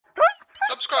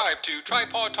Subscribe to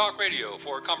Tripod Talk Radio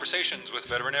for conversations with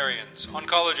veterinarians,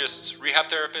 oncologists, rehab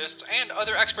therapists, and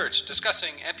other experts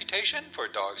discussing amputation for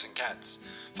dogs and cats.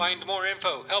 Find more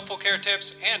info, helpful care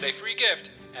tips, and a free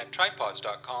gift at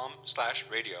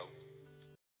tripods.com/radio.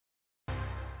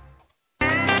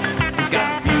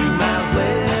 Got a few miles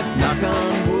left, knock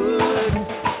on wood.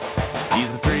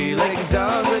 He's a three-legged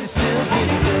dog, but he's still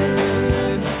pretty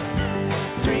good.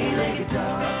 Three-legged dog.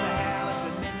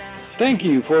 Thank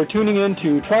you for tuning in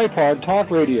to Tripod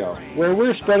Talk Radio, where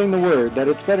we're spreading the word that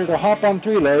it's better to hop on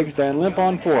three legs than limp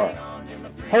on four.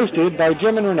 Hosted by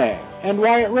Jim and Renee, and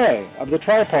Wyatt Ray of the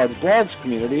Tripods blogs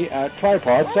community at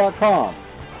tripods.com,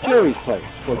 Jerry's place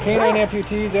for canine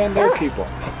amputees and their people.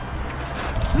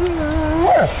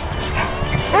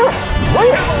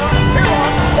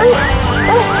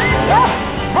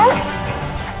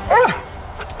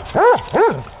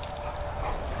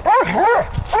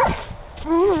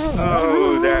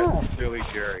 Oh, that's silly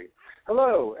Jerry.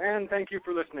 Hello, and thank you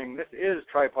for listening. This is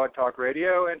Tripod Talk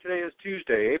Radio, and today is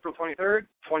Tuesday, April 23rd,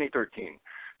 2013.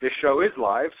 This show is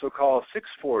live, so call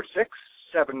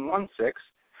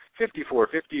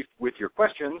 646-716-5450 with your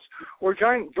questions, or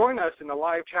join us in the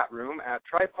live chat room at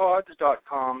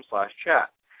tripods.com/chat.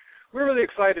 We're really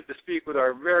excited to speak with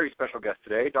our very special guest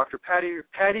today, Dr.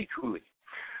 Patty Cooley,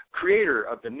 creator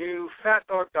of the new Fat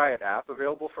Dog Diet app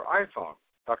available for iPhone.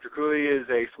 Dr. Cooley is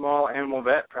a small animal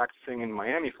vet practicing in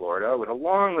Miami, Florida, with a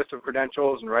long list of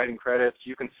credentials and writing credits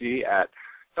you can see at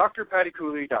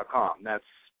drpattycooley.com. That's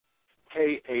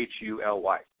Khuly,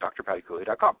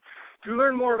 drpattycooley.com. To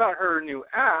learn more about her new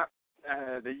app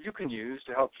that you can use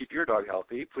to help keep your dog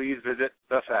healthy, please visit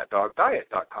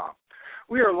thefatdogdiet.com.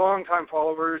 We are longtime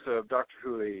followers of Dr.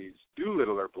 Cooley's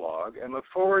Doolittler blog and look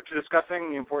forward to discussing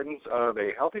the importance of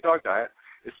a healthy dog diet,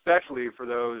 especially for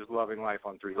those loving life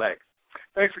on three legs.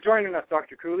 Thanks for joining us,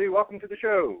 Dr. Cooley. Welcome to the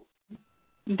show.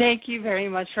 Thank you very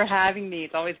much for having me.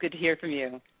 It's always good to hear from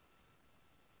you.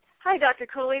 Hi, Dr.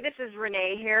 Cooley. This is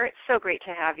Renee here. It's so great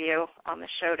to have you on the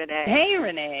show today. Hey,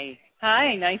 Renee.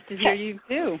 Hi. Nice to hear you,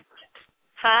 too.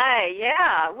 Hi.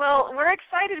 Yeah. Well, we're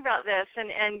excited about this,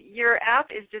 and your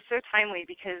app is just so timely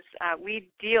because we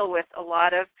deal with a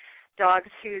lot of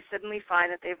dogs who suddenly find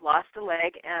that they've lost a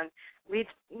leg and we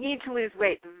need to lose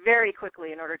weight very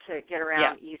quickly in order to get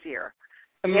around easier.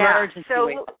 Emergency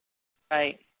weight.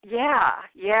 Right. Yeah.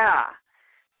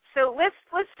 So let's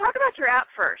talk about your app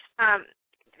first.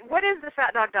 What is the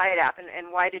Fat Dog Diet app,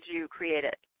 and why did you create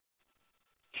it?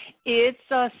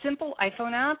 It's a simple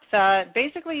iPhone app that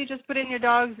basically you just put in your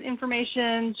dog's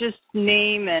information, just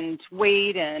name and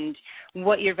weight and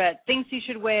what your vet thinks you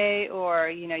should weigh, or,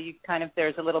 you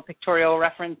there's a little pictorial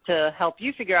reference to help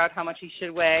you figure out how much you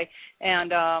should weigh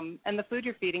and the food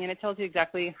you're feeding, and it tells you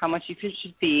exactly how much you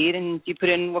should feed, and you put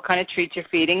in what kind of treats you're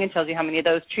feeding and tells you how many of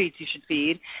those treats you should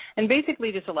feed, and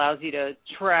basically just allows you to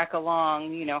track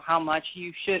along, how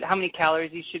many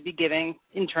calories you should be giving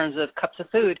in terms of cups of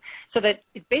food, so that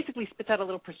it basically spits out a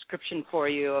little prescription for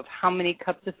you of how many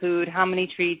cups of food, how many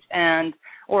treats,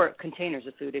 or containers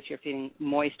of food if you're feeding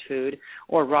moist food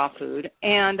or raw food,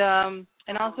 and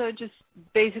also just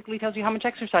basically tells you how much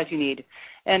exercise you need.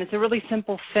 And it's a really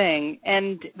simple thing.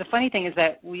 And the funny thing is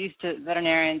that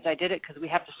veterinarians, I did it because we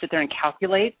have to sit there and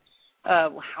calculate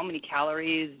how many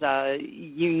calories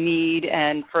you need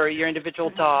and for your individual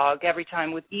dog every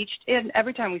time we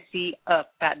see a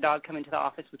fat dog come into the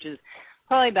office, which is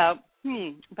probably about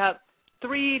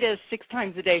 3 to 6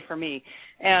 times a day for me,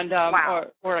 and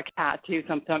or a cat too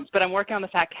sometimes. But I'm working on the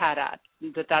fat cat app.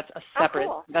 That's a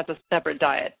separate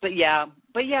diet. But yeah,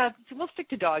 so we'll stick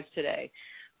to dogs today.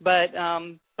 But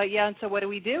and so what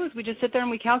do? Is we just sit there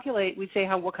and we calculate. We say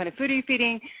what kind of food are you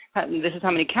feeding? This is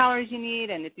how many calories you need,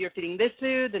 and if you're feeding this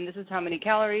food, then this is how many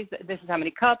calories. This is how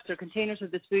many cups or containers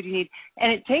of this food you need.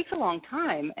 And it takes a long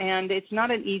time, and it's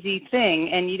not an easy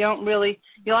thing. And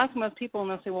you'll ask most people, and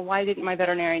they'll say, well, why didn't my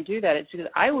veterinarian do that? It's because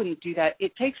I wouldn't do that.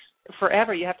 It takes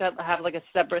forever. You have to have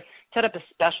set up a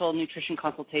special nutrition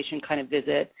consultation kind of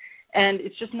visit, and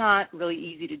it's just not really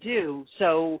easy to do.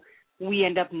 So we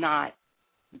end up not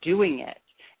doing it,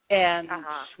 and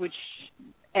which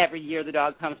every year the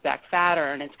dog comes back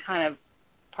fatter, and it's kind of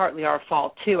partly our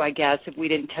fault too, I guess, if we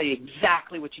didn't tell you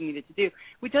exactly what you needed to do.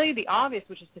 We tell you the obvious,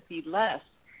 which is to feed less,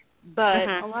 but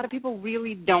a lot of people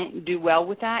really don't do well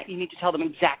with that. You need to tell them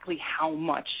exactly how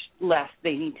much less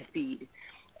they need to feed,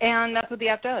 and that's what the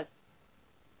app does.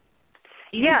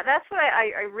 Yeah, that's what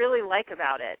I really like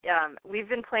about it. We've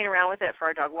been playing around with it for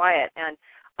our dog Wyatt, and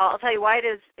I'll tell you, Wyatt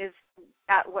is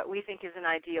at what we think is an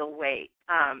ideal weight.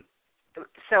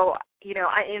 So,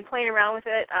 in playing around with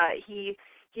it,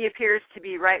 he appears to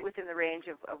be right within the range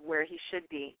of where he should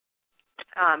be.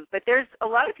 But there's a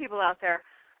lot of people out there.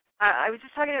 I was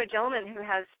just talking to a gentleman who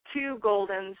has 2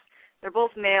 Goldens. They're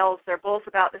both males. They're both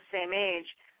about the same age.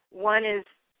 One is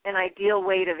an ideal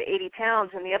weight of 80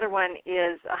 pounds, and the other one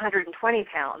is 120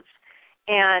 pounds.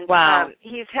 And wow.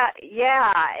 He's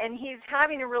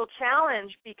having a real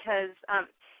challenge because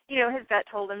his vet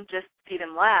told him just feed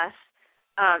him less.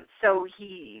 So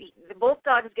both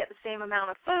dogs get the same amount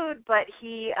of food, but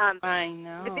I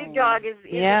know. the big dog isn't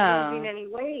losing any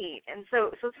weight, and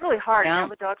so it's really hard. Yeah. Now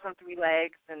the dog's on 3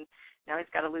 legs, and now he's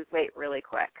got to lose weight really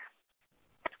quick.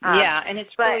 And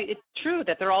it's true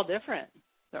that they're all different.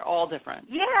 They're all different.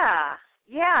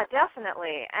 Yeah,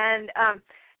 definitely. And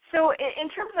so in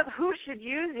terms of who should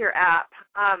use your app,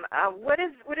 what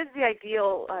is the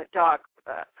ideal dog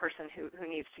person who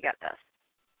needs to get this?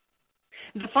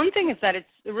 The fun thing is that it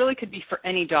really could be for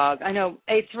any dog. I know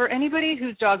it's for anybody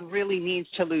whose dog really needs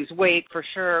to lose weight, for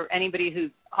sure. Anybody who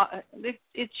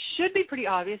it should be pretty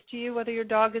obvious to you whether your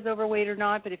dog is overweight or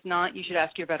not, but if not, you should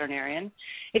ask your veterinarian.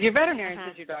 If your veterinarian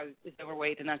says your dog is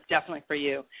overweight, then that's definitely for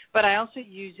you. But I also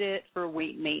use it for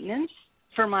weight maintenance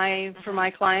for my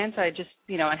clients. I just,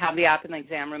 I have the app in the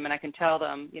exam room, and I can tell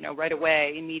them, right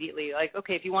away, immediately, like,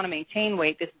 okay, if you want to maintain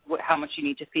weight, this is how much you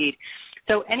need to feed.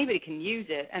 So anybody can use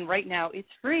it, and right now it's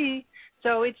free,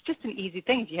 so it's just an easy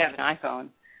thing if you have an iPhone.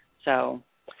 So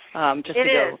just to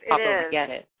go pop over and get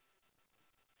it.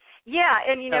 Yeah,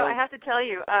 and I have to tell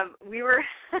you,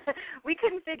 we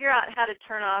couldn't figure out how to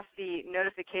turn off the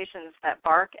notifications that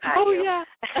bark at you. Oh yeah.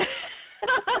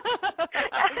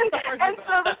 and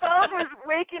so the phone was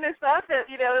waking us up at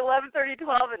 11:30,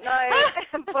 12 at night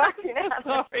and barking at us.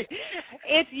 Sorry.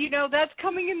 It's that's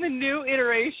coming in the new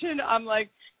iteration. I'm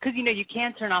like, because you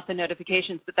can't turn off the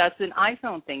notifications, but that's an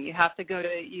iPhone thing. You have to go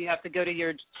to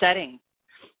your settings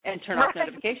and turn off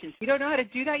notifications. You don't know how to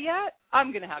do that yet?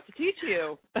 I'm going to have to teach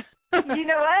you. You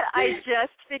know what? I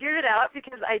just figured it out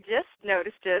because I just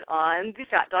noticed it on the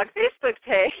Fat Dog Facebook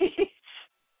page.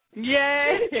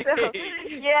 Yay!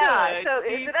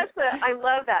 I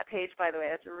love that page, by the way.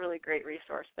 That's a really great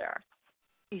resource there.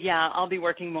 Yeah, I'll be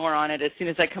working more on it as soon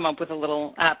as I come up with a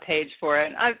little app page for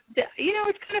it.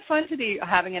 It's kind of fun to be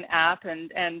having an app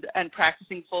and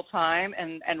practicing full time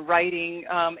and writing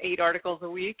 8 articles a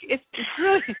week. It's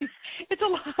really it's a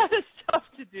lot of stuff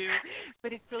to do,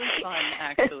 but it's really fun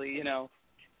actually.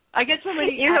 I get so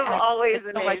many. You have always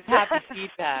amazing happy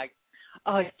feedback.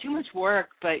 Oh, it's too much work,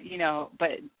 but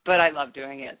but I love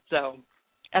doing it. So,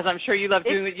 as I'm sure you love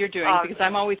doing what you're doing, because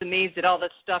I'm always amazed at all the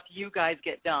stuff you guys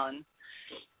get done.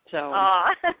 So.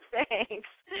 Thanks.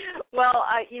 Well,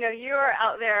 you are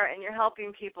out there and you're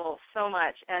helping people so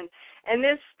much, and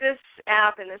this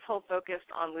app and this whole focus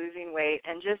on losing weight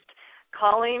and just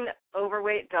calling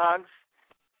overweight dogs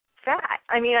fat.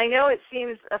 I mean, I know it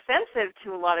seems offensive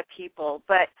to a lot of people,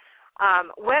 but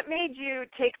what made you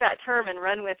take that term and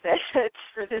run with it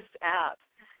for this app?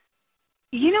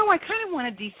 I kind of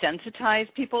want to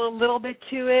desensitize people a little bit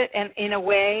to it, and in a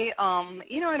way, I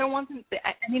don't want them.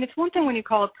 It's one thing when you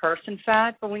call a person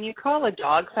fat, but when you call a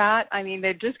dog fat,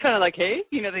 they're just kind of like, hey,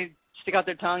 they stick out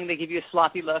their tongue, they give you a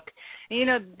sloppy look,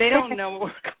 and, they don't know what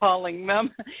we're calling them,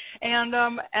 and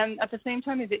at the same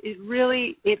time, it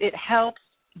really helps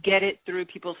get it through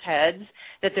people's heads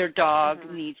that their dog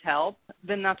needs help.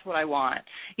 Then that's what I want.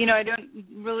 I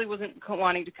wasn't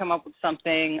wanting to come up with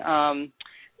something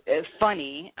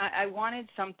funny. I wanted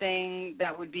something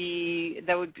that would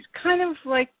kind of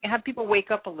like have people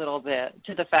wake up a little bit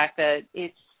to the fact that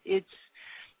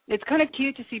it's kind of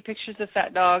cute to see pictures of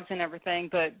fat dogs and everything,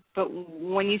 but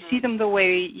when you see them the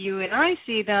way you and I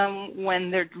see them, when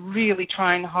they're really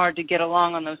trying hard to get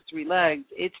along on those 3 legs,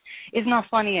 it's not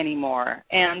funny anymore.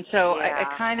 And so I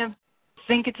kind of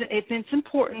think it's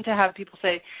important to have people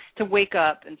to wake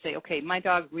up and say, okay, my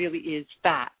dog really is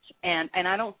fat. And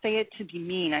I don't say it to be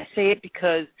mean. I say it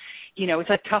because, it's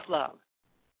a tough love.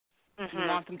 We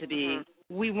want them to be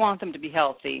we want them to be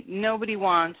healthy. Nobody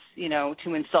wants,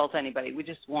 to insult anybody. We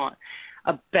just want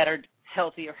a better,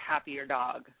 healthier, happier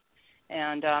dog.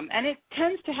 And it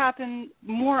tends to happen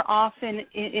more often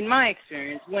in my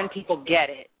experience when people get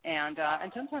it. And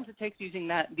sometimes it takes using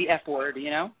the F word,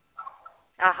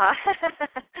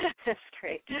 That's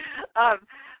great.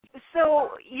 So,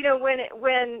 when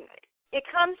it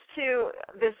comes to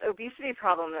this obesity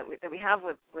problem that we have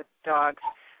with dogs,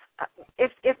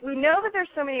 if we know that there's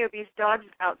so many obese dogs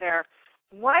out there,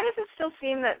 why does it still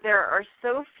seem that there are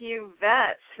so few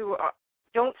vets who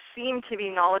don't seem to be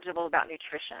knowledgeable about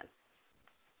nutrition?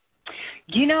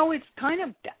 It's kind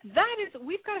of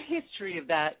we've got a history of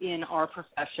that in our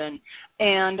profession,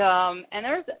 and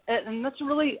that's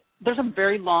really there's a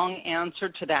very long answer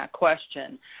to that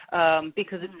question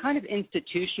because it's kind of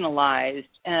institutionalized.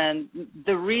 And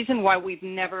the reason why we've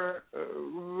never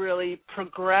really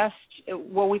progressed,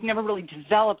 we've never really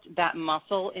developed that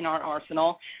muscle in our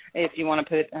arsenal, if you want to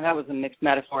put it, and that was a mixed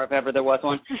metaphor if ever there was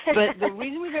one. But the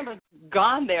reason we've never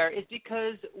gone there is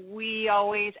because we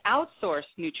always outsourced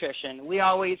nutrition. We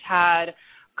always had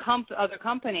other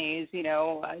companies, pet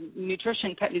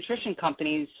nutrition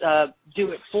companies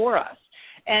do it for us.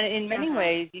 And in many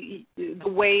ways, the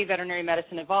way veterinary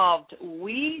medicine evolved,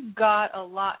 we got a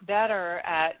lot better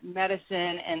at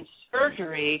medicine and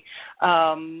surgery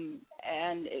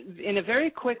and in a very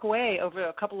quick way over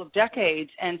a couple of decades.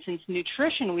 And since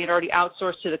nutrition we had already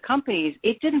outsourced to the companies,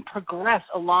 it didn't progress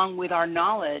along with our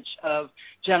knowledge of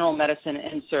general medicine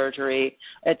and surgery,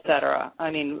 et cetera.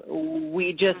 I mean,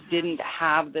 we just didn't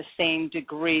have the same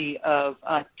degree of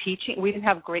teaching. We didn't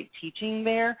have great teaching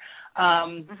there.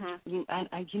 And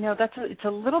it's a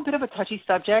little bit of a touchy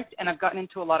subject, and I've gotten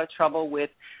into a lot of trouble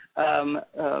with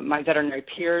my veterinary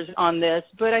peers on this,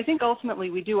 but I think ultimately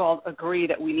we do all agree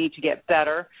that we need to get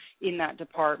better in that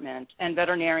department, and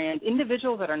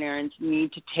individual veterinarians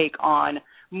need to take on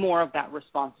more of that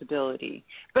responsibility.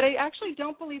 But I actually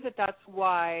don't believe that that's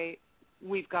why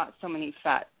we've got so many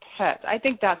fat pets. I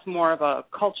think that's more of a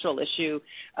cultural issue,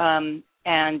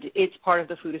 and it's part of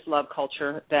the food is love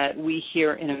culture that we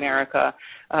here in America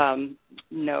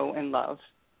know and love.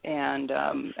 And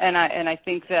I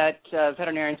think that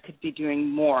veterinarians could be doing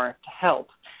more to help,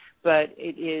 but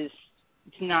it's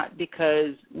not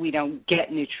because we don't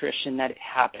get nutrition that it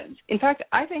happens. In fact,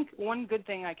 I think one good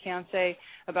thing I can say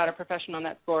about a profession on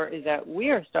that score is that we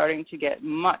are starting to get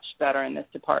much better in this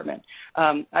department.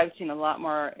 I've seen a lot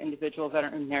more individual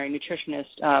veterinary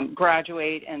nutritionists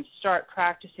graduate and start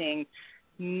practicing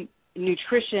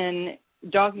nutrition,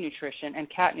 dog nutrition and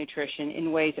cat nutrition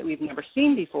in ways that we've never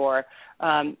seen before.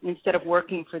 Instead of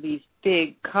working for these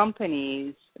big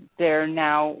companies, they're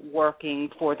now working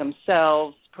for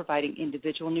themselves, providing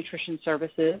individual nutrition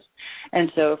services.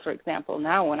 And so, for example,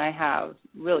 now when I have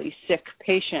really sick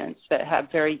patients that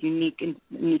have very unique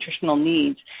nutritional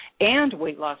needs and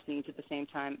weight loss needs at the same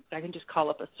time, I can just call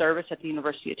up a service at the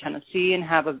University of Tennessee and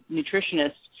have a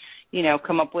nutritionist,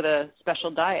 come up with a special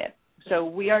diet. So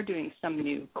we are doing some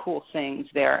new cool things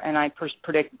there, and I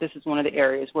predict this is one of the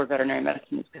areas where veterinary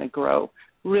medicine is going to grow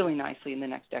really nicely in the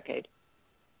next decade.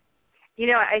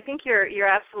 I think you're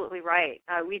absolutely right.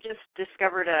 We just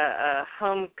discovered a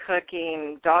home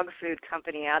cooking dog food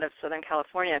company out of Southern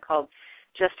California called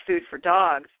Just Food for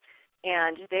Dogs,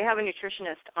 and they have a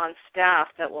nutritionist on staff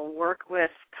that will work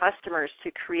with customers to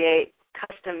create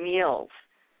custom meals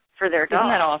for their dogs. Isn't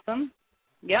that awesome?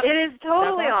 Yep. It is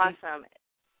totally awesome.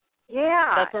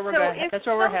 Yeah. That's where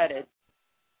we're headed.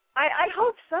 I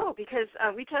hope so, because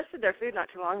we tested their food not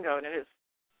too long ago, and it is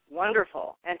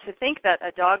wonderful. And to think that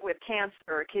a dog with cancer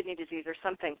or kidney disease or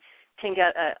something can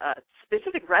get a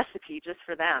specific recipe just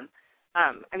for them,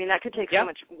 that could take so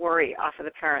much worry off of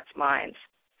the parents' minds.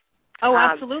 Oh,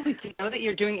 absolutely. To know that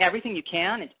you're doing everything you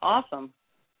can, it's awesome.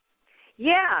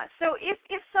 Yeah. So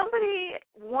if somebody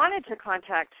wanted to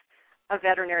contact a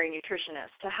veterinary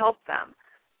nutritionist to help them,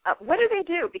 what do they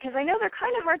do? Because I know they're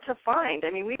kind of hard to find.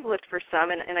 We've looked for some,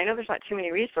 and I know there's not too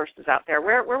many resources out there.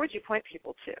 Where would you point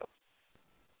people to?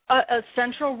 A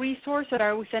central resource that I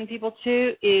always send people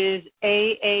to is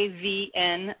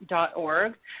aavn.org,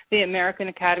 the American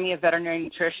Academy of Veterinary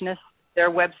Nutritionists, their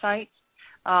website,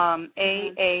 aavn.org.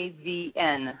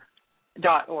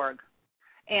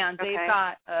 And they've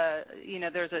got,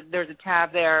 there's a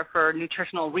tab there for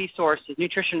nutrition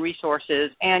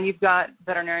resources, and you've got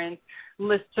veterinarians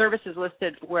services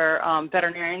listed where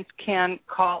veterinarians can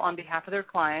call on behalf of their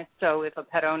clients. So if a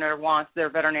pet owner wants their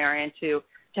veterinarian to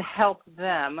help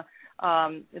them,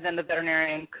 then the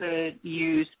veterinarian could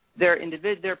use their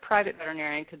private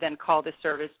veterinarian could then call this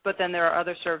service. But then there are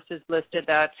other services listed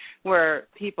where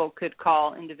people could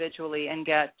call individually and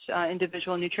get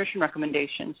individual nutrition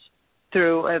recommendations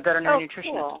through a veterinary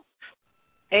nutritionist. Cool.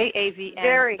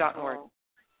 aavn.org. Cool.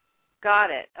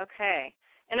 Got it. Okay.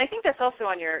 And I think that's also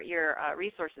on your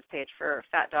resources page for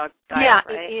Fat Dog Diet,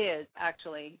 right? Yeah, it is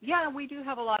actually. Yeah, we do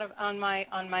have a lot of on my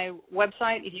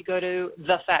website. If you go to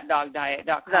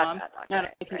thefatdogdiet.com, not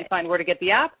only can you find where to get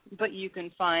the app, but you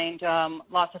can find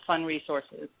lots of fun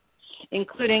resources,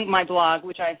 including my blog,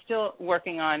 which I'm still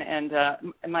working on, and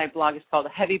my blog is called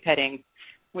Heavy Petting,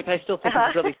 which I still think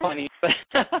is really funny. But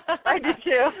I do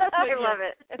too. I love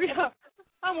it. Yeah.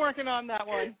 I'm working on that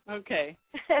one. Okay.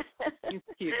 It's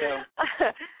cute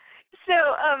though. So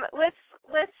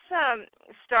let's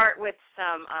start with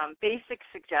some basic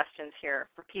suggestions here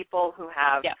for people who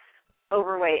have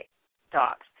overweight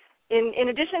dogs. in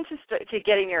addition to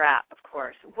getting your app, of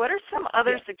course, what are some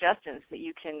other suggestions that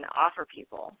you can offer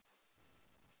people?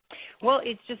 Well,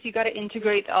 it's just you got to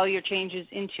integrate all your changes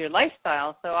into your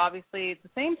lifestyle. So obviously it's the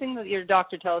same thing that your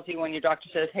doctor tells you when your doctor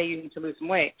says, hey, you need to lose some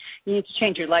weight. You need to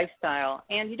change your lifestyle.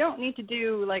 And you don't need to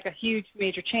do like a huge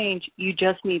major change. You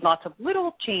just need lots of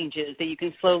little changes that you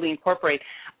can slowly incorporate.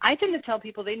 I tend to tell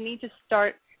people they need to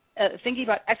start thinking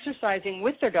about exercising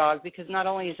with their dog, because not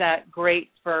only is that great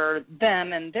for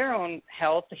them and their own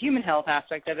health, the human health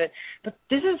aspect of it, but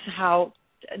this is how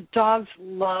dogs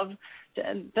love.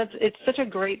 It's such a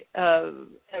great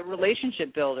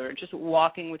relationship builder, just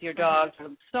walking with your dog.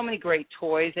 There's so many great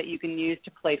toys that you can use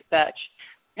to play fetch.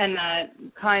 And that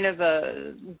kind of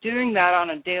doing that on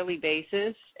a daily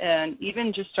basis, and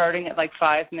even just starting at like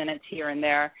 5 minutes here and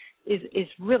there, is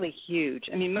really huge.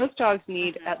 I mean, most dogs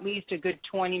need at least a good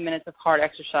 20 minutes of hard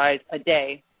exercise a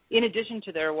day, in addition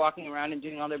to their walking around and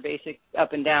doing all their basic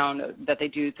up and down that they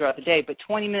do throughout the day, but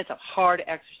 20 minutes of hard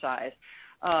exercise.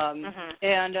 And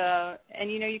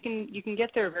you know, you can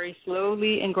get there very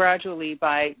slowly and gradually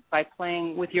by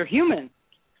playing with your human.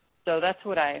 So that's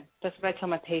what I tell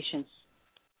my patients.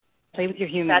 Play with your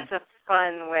human. That's a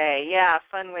fun way. Yeah,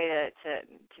 fun way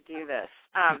to do this.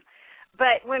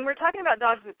 But when we're talking about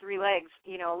dogs with 3 legs,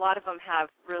 you know, a lot of them have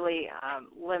really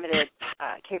limited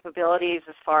capabilities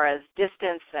as far as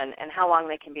distance and how long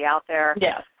they can be out there.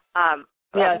 Yes.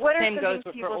 What are same some goes things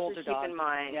for people older should keep dogs. in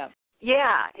mind? Yeah.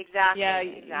 Yeah, exactly. Yeah,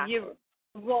 exactly.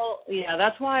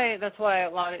 That's why a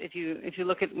lot of, if you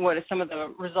look at what some of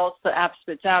the results the app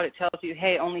spits out, it tells you,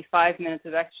 hey, only 5 minutes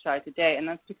of exercise a day, and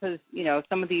that's because, you know,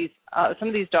 some of these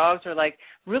dogs are like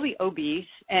really obese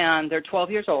and they're 12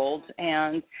 years old,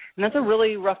 and that's a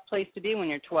really rough place to be when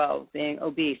you're 12, being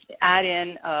obese. Add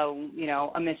in you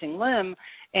know, a missing limb,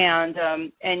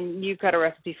 and you've got a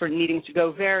recipe for needing to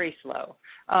go very slow.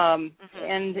 And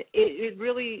it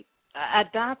really,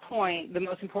 at that point, the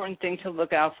most important thing to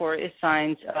look out for is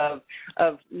signs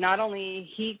of not only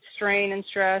heat, strain, and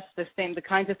stress. The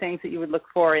kinds of things that you would look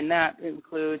for in that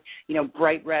include, you know,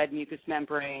 bright red mucous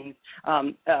membranes,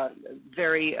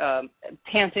 very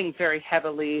panting very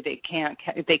heavily. They can't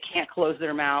close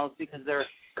their mouths because they're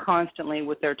constantly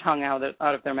with their tongue out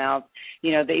of their mouths.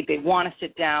 You know, they want to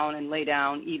sit down and lay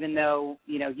down even though,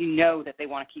 you know that they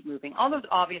want to keep moving. All those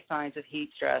obvious signs of heat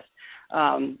stress.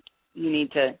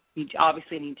 You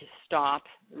obviously need to stop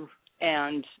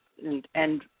and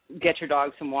get your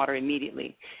dog some water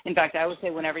immediately. In fact, I would say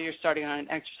whenever you're starting on an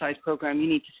exercise program, you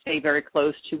need to stay very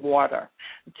close to water,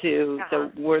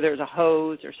 where there's a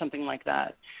hose or something like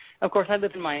that. Of course, I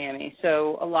live in Miami,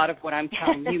 so a lot of what I'm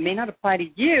telling you may not apply to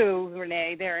you,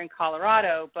 Renee, there in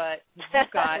Colorado, but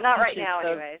you've got not right now,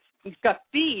 anyways. You've got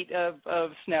feet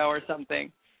of snow or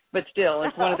something. But still,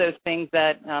 it's one of those things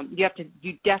that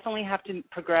you definitely have to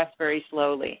progress very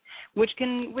slowly, which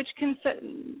can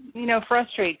you know,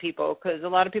 frustrate people, because a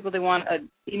lot of people, they want an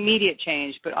immediate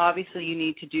change, but obviously you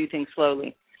need to do things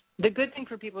slowly. The good thing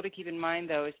for people to keep in mind,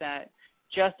 though, is that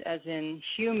just as in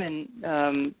humans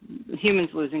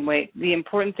losing weight, the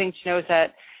important thing to know is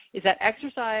that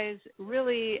exercise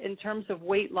really, in terms of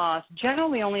weight loss,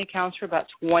 generally only accounts for about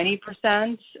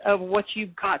 20% of what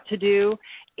you've got to do.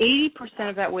 80%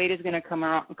 of that weight is going to come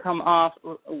off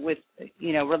with,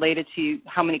 you know, related to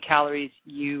how many calories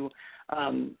you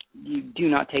do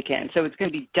not take in. So it's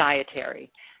going to be dietary.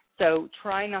 So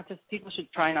people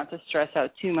should try not to stress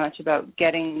out too much about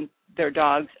getting their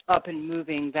dogs up and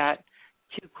moving that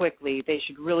too quickly. They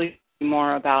should really be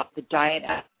more about the diet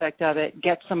aspect of it,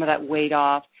 get some of that weight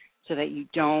off, so that you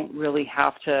don't really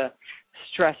have to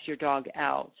stress your dog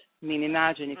out. I mean,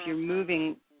 imagine if you're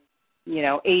moving, you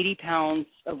know, 80 pounds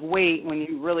of weight when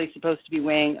you're really supposed to be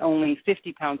weighing only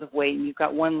 50 pounds of weight, and you've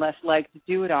got one less leg to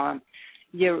do it on.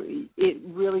 It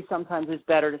really sometimes is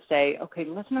better to say, okay,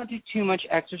 let's not do too much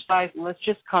exercise. Let's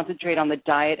just concentrate on the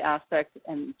diet aspect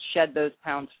and shed those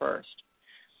pounds first.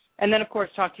 And then, of course,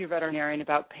 talk to your veterinarian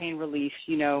about pain relief,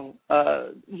 you know,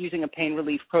 using a pain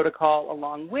relief protocol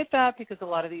along with that, because a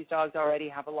lot of these dogs already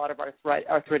have a lot of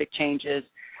arthritic changes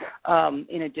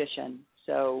in addition.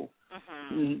 So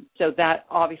that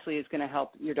obviously is going to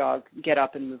help your dog get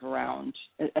up and move around,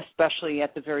 especially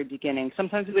at the very beginning.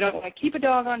 Sometimes we don't want to keep a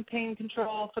dog on pain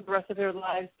control for the rest of their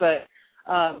lives, but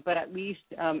at least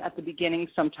at the beginning,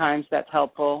 sometimes that's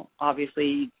helpful.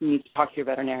 Obviously, you need to talk to your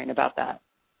veterinarian about that.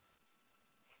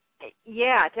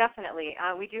 Yeah, definitely.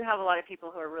 We do have a lot of people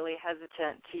who are really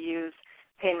hesitant to use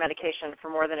pain medication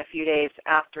for more than a few days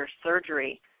after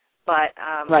surgery. But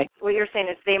what you're saying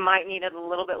is they might need it a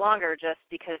little bit longer just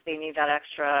because they need that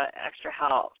extra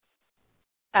help.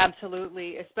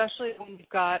 Absolutely, especially when you've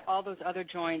got all those other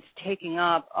joints taking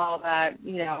up all that,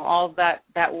 all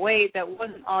that weight that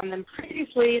wasn't on them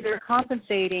previously. They're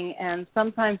compensating, and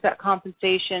sometimes that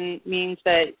compensation means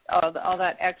that all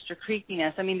that extra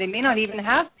creakiness. I mean, they may not even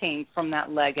have pain from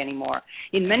that leg anymore.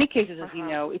 In many cases, as you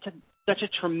know, it's such a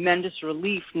tremendous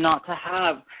relief not to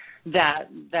have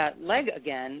that leg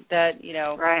again, that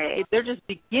right. They're just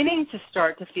beginning to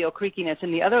start to feel creakiness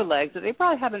in the other legs that they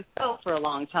probably haven't felt for a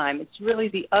long time. It's really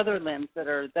the other limbs that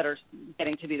are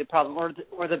getting to be the problem,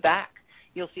 or the back.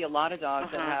 You'll see a lot of dogs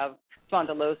that have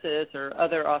spondylosis or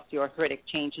other osteoarthritic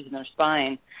changes in their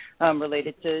spine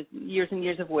related to years and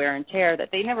years of wear and tear that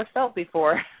they never felt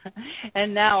before,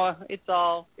 and now it's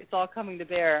all coming to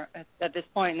bear at this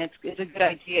point. And it's a good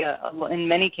idea in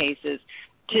many cases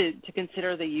to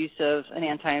consider the use of an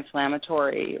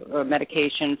anti-inflammatory or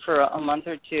medication for a month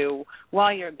or two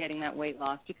while you're getting that weight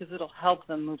loss, because it'll help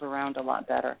them move around a lot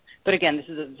better. But again, this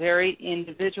is a very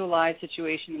individualized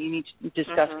situation that you need to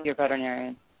discuss with your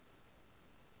veterinarian.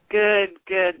 Good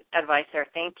advice there.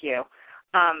 Thank you.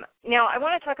 Now, I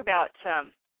want to talk about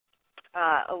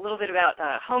a little bit about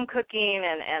home cooking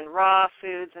and raw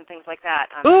foods and things like that.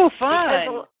 Ooh,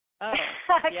 fun! Oh,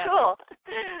 yeah. Cool.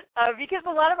 Because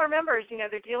a lot of our members,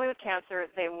 they're dealing with cancer.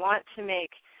 They want to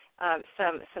make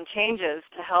some changes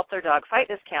to help their dog fight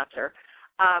this cancer.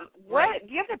 Right.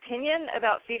 Do you have an opinion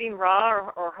about feeding raw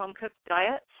or home-cooked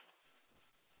diets?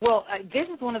 Well, this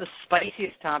is one of the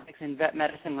spiciest topics in vet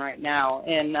medicine right now,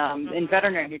 in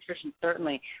veterinary nutrition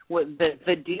certainly.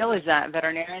 The deal is that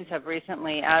veterinarians have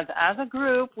recently, as a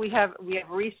group, we have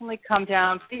recently come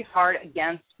down pretty hard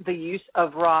against the use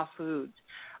of raw foods.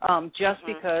 Just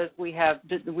because we have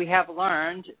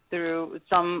learned through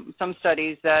some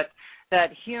studies that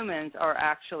humans are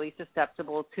actually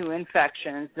susceptible to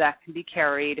infections that can be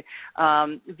carried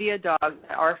via dogs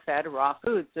that are fed raw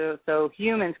foods. So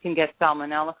humans can get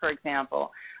salmonella, for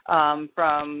example,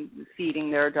 from feeding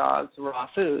their dogs raw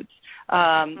foods,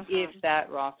 if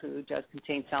that raw food does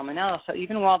contain salmonella. So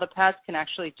even while the pets can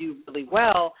actually do really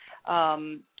well,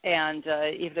 and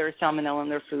if there is salmonella in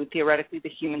their food, theoretically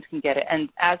the humans can get it. And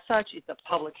as such, it's a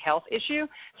public health issue.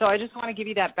 So I just want to give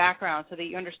you that background so that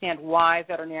you understand why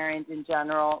veterinarians in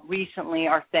general recently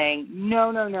are saying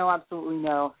no, absolutely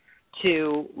no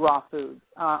to raw foods.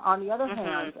 On the other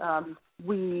hand,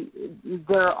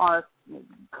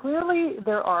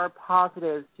 there are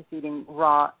positives to feeding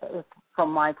raw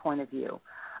from my point of view.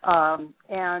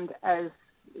 And as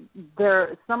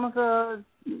there some of the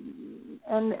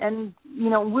and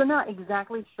we're not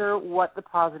exactly sure what the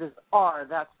positives are.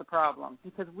 That's the problem,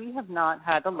 because we have not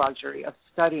had the luxury of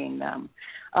studying them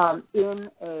in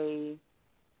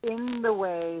the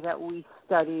way that we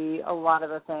study a lot of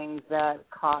the things that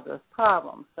cause us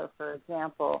problems. So, for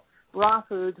example, raw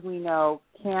foods we know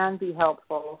can be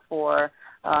helpful for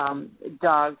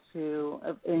dogs who,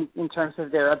 in terms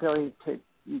of their ability to,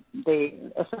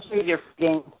 especially if you're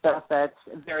feeding stuff that's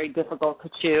very difficult to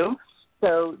chew.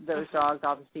 So those dogs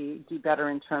obviously do better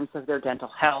in terms of their dental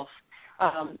health.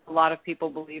 A lot of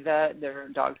people believe that their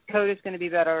dog's coat is going to be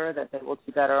better, that they will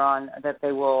do better that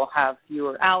they will have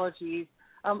fewer allergies.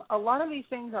 A lot of these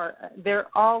things they're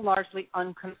all largely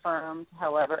unconfirmed.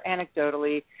 However,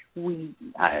 anecdotally,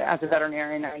 as a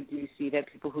veterinarian, I do see that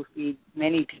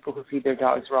many people who feed their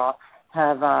dogs raw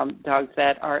have dogs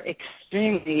that are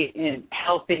extremely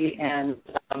healthy, and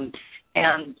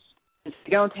we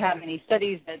don't have any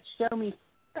studies that show me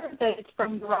that it's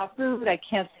from the raw food. I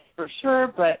can't say for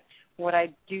sure, but what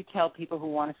I do tell people who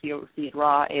want to feed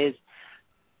raw is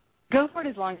go for it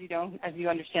as long as you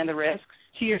understand the risks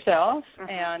to yourself,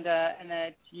 and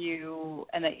that you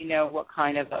know what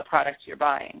kind of a product you're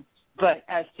buying. But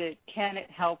as to can it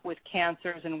help with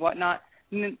cancers and whatnot,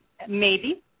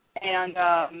 maybe, and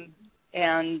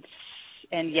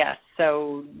yes,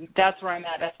 so that's where I'm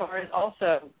at. As far as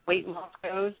also weight loss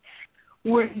goes,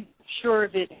 we're sure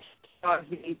that dogs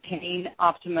maintain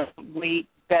optimum weight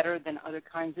better than other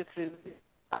kinds of food.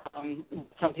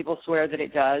 Some people swear that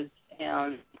it does,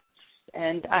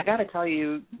 and I got to tell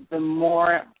you, the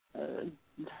more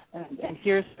and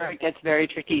here's where it gets very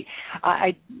tricky.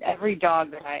 Every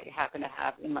dog that I happen to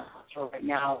have in my hospital right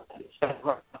now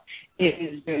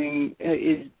is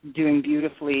doing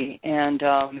beautifully and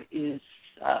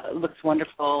looks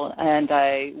wonderful, and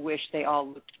I wish they all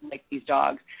looked like these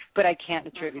dogs, but I can't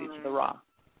attribute it to the raw.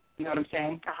 You know what I'm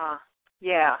saying?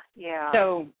 Yeah.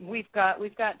 So we've got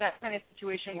that kind of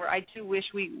situation where I do wish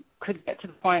we could get to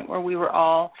the point where we were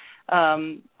all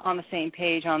on the same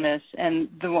page on this, and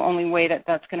the only way that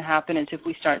that's going to happen is if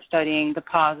we start studying the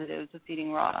positives of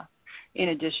feeding raw, in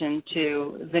addition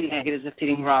to the negatives of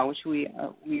feeding raw, which we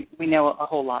know a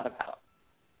whole lot about.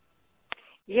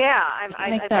 Yeah,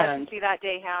 I'd love sense. to see that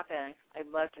day happen. I'd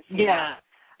love to see Yeah.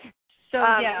 that. So,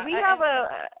 we have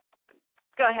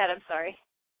go ahead, I'm sorry.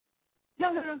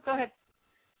 No, go ahead.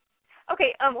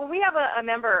 Okay, well, we have a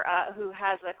member who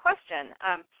has a question.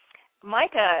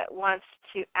 Micah wants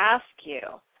to ask you,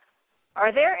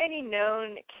 are there any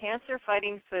known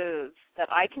cancer-fighting foods that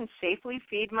I can safely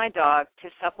feed my dog to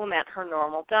supplement her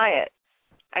normal diet?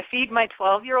 I feed my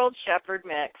 12-year-old Shepherd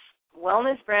mix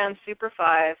Wellness Brand Super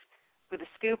 5 with a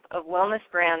scoop of Wellness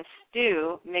Brand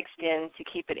stew mixed in to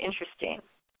keep it interesting.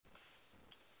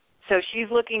 So she's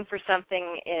looking for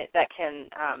something that can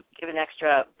give an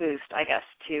extra boost, I guess,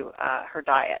 to her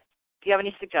diet. Do you have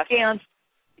any suggestions?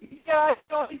 Yeah, I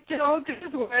don't. This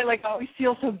is where I always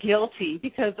feel so guilty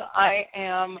because I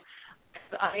am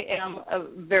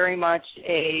very much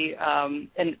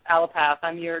an allopath.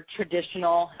 I'm your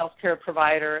traditional healthcare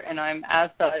provider, and I'm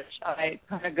as such. I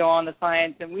kind of go on the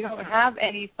science, and we don't have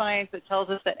any science that tells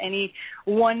us that any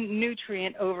one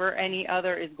nutrient over any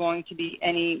other is going to be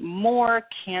any more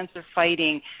cancer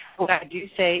fighting. What I do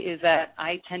say is that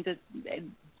I tend to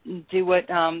do what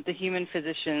the human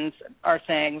physicians are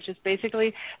saying, which is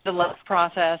basically the less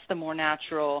processed, the more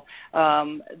natural.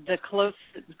 The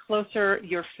closer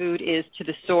your food is to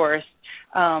the source,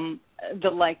 the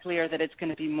likelier that it's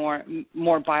going to be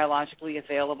more biologically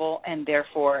available and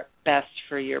therefore best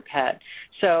for your pet.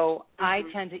 So I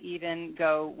tend to even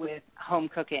go with home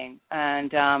cooking,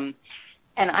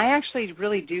 and I actually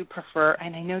really do prefer,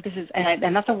 and I know this is,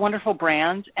 and that's a wonderful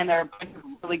brand, and there are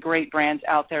really great brands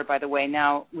out there, by the way,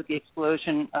 now with the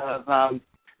explosion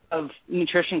of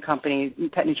nutrition companies,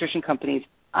 pet nutrition companies,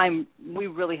 we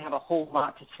really have a whole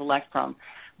lot to select from,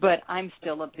 but I'm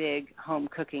still a big home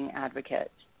cooking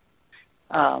advocate.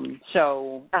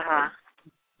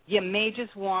 You may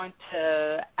just want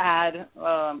to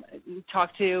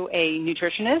talk to a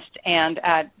nutritionist and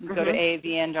go to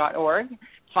AAVN.org,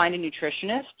 find a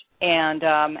nutritionist,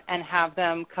 and have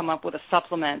them come up with a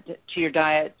supplement to your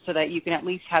diet so that you can at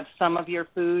least have some of your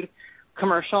food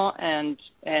commercial and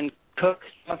cook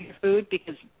some of your food,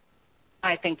 because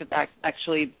I think that's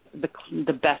actually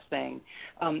the best thing.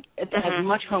 As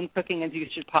much home cooking as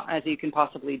you can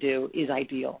possibly do is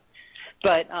ideal.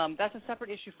 But that's a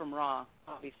separate issue from raw,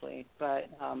 obviously. But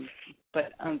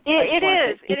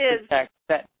it is.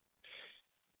 That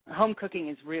home cooking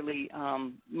is really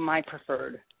my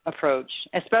preferred approach,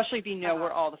 especially if you know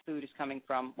where all the food is coming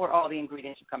from, where all the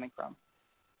ingredients are coming from.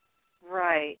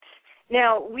 Right.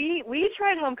 Now, we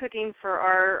tried home cooking for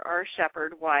our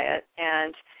Shepherd, Wyatt,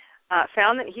 and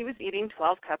found that he was eating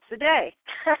 12 cups a day.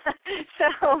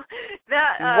 So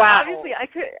that wow. Obviously I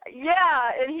could,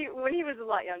 and when he was a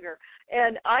lot younger,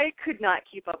 and I could not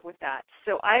keep up with that.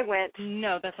 So I went.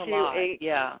 No, that's a lot.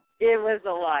 Yeah, it was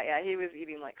a lot. Yeah, he was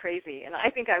eating like crazy, and I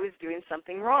think I was doing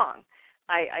something wrong.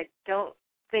 I don't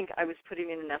think I was putting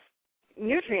in enough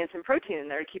nutrients and protein in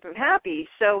there to keep him happy.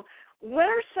 So what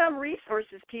are some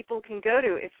resources people can go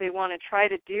to if they want to try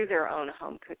to do their own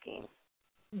home cooking?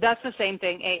 That's the same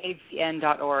thing,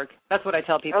 AAVN.org. That's what I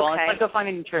tell people. Okay. It's like go find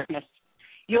a nutritionist.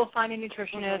 You'll find a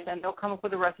nutritionist, and they'll come up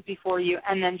with a recipe for you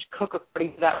and then cook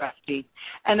according to that recipe.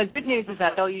 And the good news is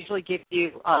that they'll usually give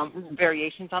you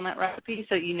variations on that recipe,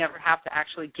 so you never have to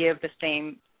actually give the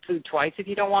same food twice if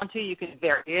you don't want to. You can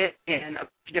vary it in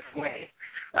a different way.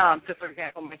 So, for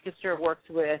example, my sister works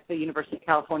with the University of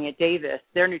California, Davis,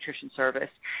 their nutrition service,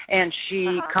 and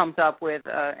she comes up with,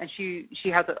 and she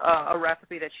has a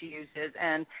recipe that she uses,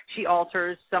 and she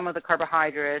alters some of the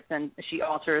carbohydrates, and she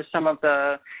alters some of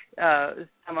the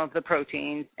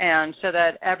proteins, and so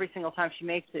that every single time she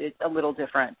makes it, it's a little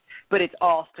different, but it's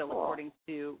all still according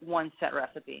to one set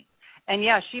recipe. And,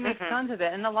 yeah, she makes tons of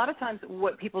it, and a lot of times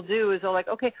what people do is they're like,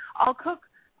 okay, I'll cook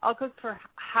for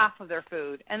half of their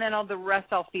food, and then the rest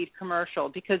I'll feed commercial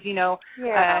because,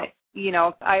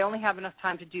 I only have enough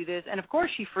time to do this. And, of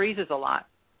course, she freezes a lot.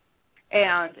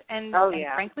 And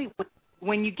frankly,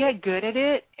 when you get good at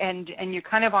it and you're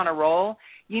kind of on a roll,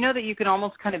 you know that you can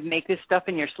almost kind of make this stuff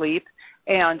in your sleep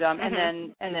and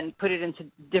then put it into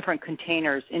different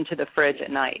containers into the fridge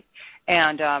at night.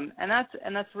 And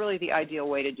that's really the ideal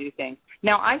way to do things.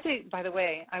 Now, I say, by the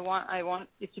way, I want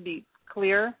it to be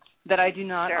clear that I do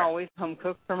not always home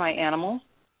cook for my animals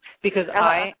because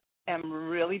I am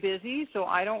really busy, so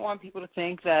I don't want people to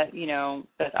think that,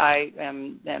 that I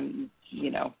am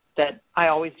that I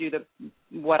always do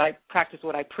what I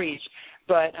preach,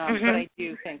 but I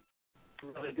do think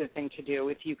it's a really good thing to do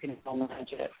if you can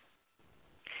manage it.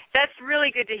 That's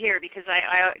really good to hear because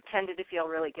I tended to feel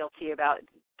really guilty about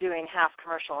doing half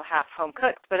commercial, half home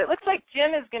cooked. But it looks like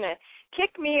Jim is going to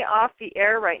kick me off the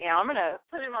air right now. I'm going to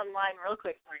put him on line real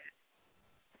quick for you.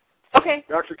 Okay.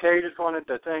 Dr. K, just wanted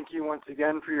to thank you once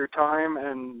again for your time,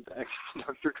 and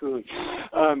Dr. Cooley.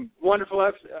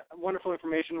 Wonderful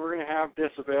information. We're going to have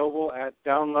this available at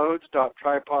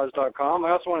downloads.tripods.com. I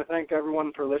also want to thank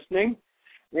everyone for listening,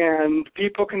 and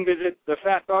people can visit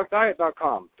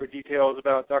thefatdogdiet.com for details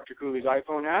about Dr. Cooley's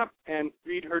iPhone app and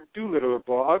read her Doolittle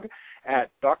blog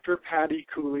at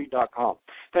drpattycooley.com.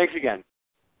 Thanks again.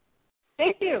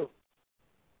 Thank you.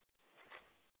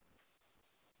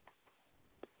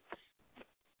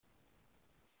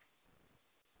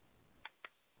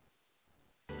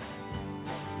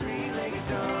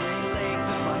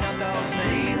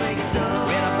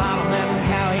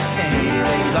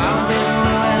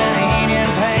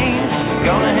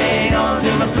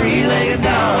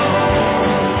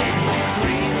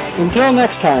 Until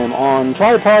next time on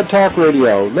Tripod Talk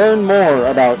Radio, learn more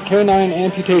about canine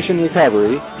amputation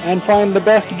recovery and find the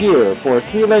best gear for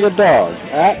three-legged dogs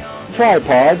at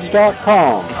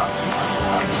tripods.com.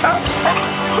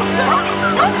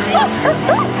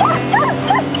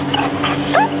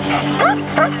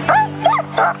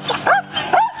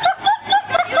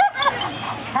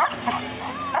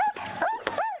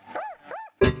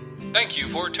 Thank you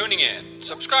for tuning in.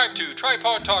 Subscribe to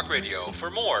Tripod Talk Radio for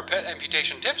more pet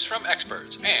amputation tips from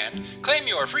experts, and claim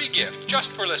your free gift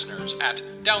just for listeners at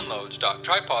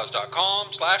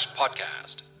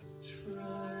downloads.tripods.com/podcast.